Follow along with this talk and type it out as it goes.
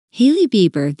Hailey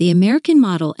Bieber, the American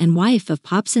model and wife of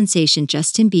pop sensation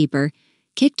Justin Bieber,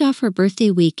 kicked off her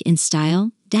birthday week in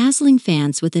style, dazzling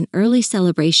fans with an early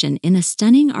celebration in a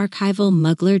stunning Archival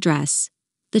Mugler dress.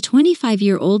 The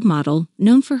 25-year-old model,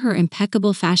 known for her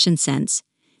impeccable fashion sense,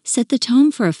 set the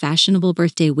tone for a fashionable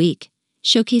birthday week,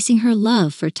 showcasing her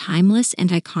love for timeless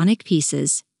and iconic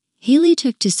pieces. Hailey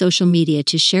took to social media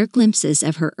to share glimpses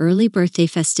of her early birthday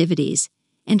festivities,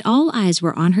 and all eyes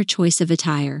were on her choice of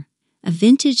attire, a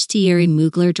vintage Hailey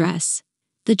Mugler dress.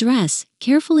 The dress,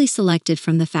 carefully selected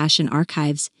from the fashion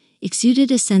archives,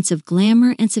 exuded a sense of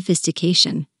glamour and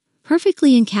sophistication,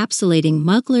 perfectly encapsulating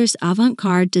Mugler's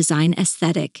avant-garde design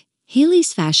aesthetic.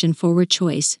 Hailey's fashion-forward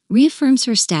choice reaffirms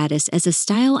her status as a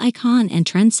style icon and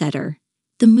trendsetter.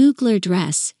 The Mugler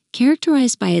dress,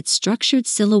 characterized by its structured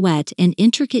silhouette and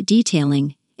intricate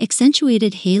detailing,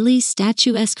 accentuated Hailey's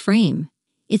statuesque frame.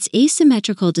 Its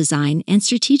asymmetrical design and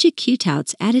strategic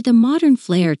cutouts added a modern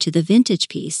flair to the vintage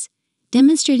piece,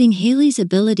 demonstrating Hailey's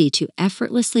ability to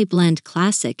effortlessly blend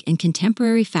classic and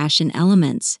contemporary fashion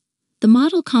elements. The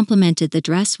model complemented the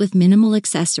dress with minimal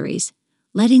accessories,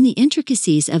 letting the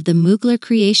intricacies of the Mugler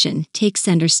creation take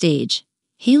center stage.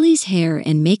 Hailey's hair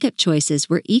and makeup choices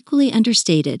were equally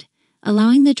understated,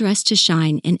 allowing the dress to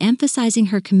shine and emphasizing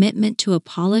her commitment to a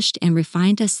polished and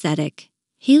refined aesthetic.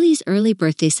 Hailey's early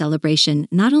birthday celebration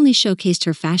not only showcased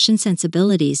her fashion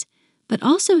sensibilities, but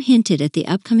also hinted at the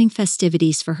upcoming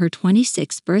festivities for her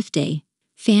 26th birthday.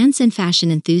 Fans and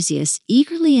fashion enthusiasts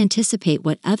eagerly anticipate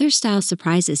what other style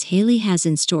surprises Hailey has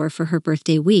in store for her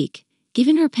birthday week,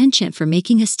 given her penchant for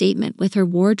making a statement with her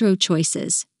wardrobe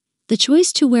choices. The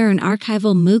choice to wear an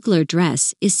Archival Mugler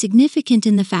dress is significant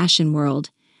in the fashion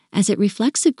world, as it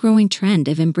reflects a growing trend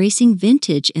of embracing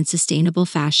vintage and sustainable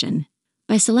fashion.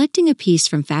 By selecting a piece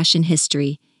from fashion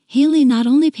history, Hailey not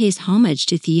only pays homage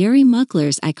to Hailey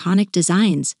Mugler's iconic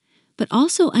designs, but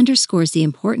also underscores the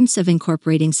importance of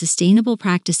incorporating sustainable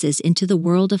practices into the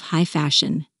world of high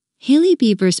fashion. Hailey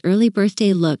Bieber's early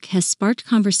birthday look has sparked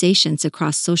conversations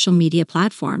across social media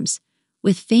platforms,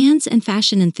 with fans and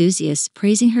fashion enthusiasts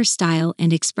praising her style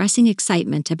and expressing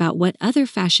excitement about what other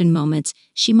fashion moments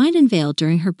she might unveil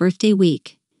during her birthday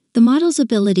week. The model's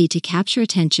ability to capture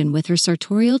attention with her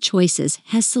sartorial choices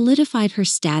has solidified her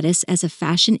status as a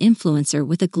fashion influencer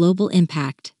with a global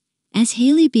impact. As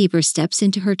Hailey Bieber steps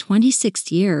into her 26th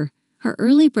year, her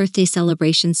early birthday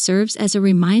celebration serves as a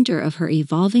reminder of her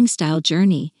evolving style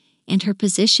journey and her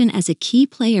position as a key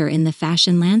player in the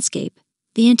fashion landscape.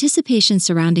 The anticipation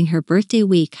surrounding her birthday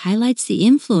week highlights the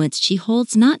influence she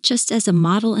holds not just as a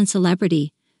model and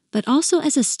celebrity, but also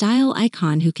as a style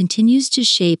icon who continues to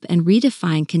shape and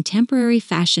redefine contemporary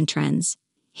fashion trends.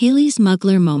 Hailey's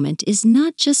Mugler moment is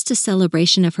not just a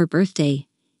celebration of her birthday,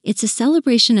 it's a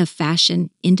celebration of fashion,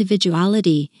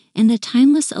 individuality, and the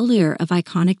timeless allure of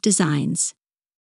iconic designs.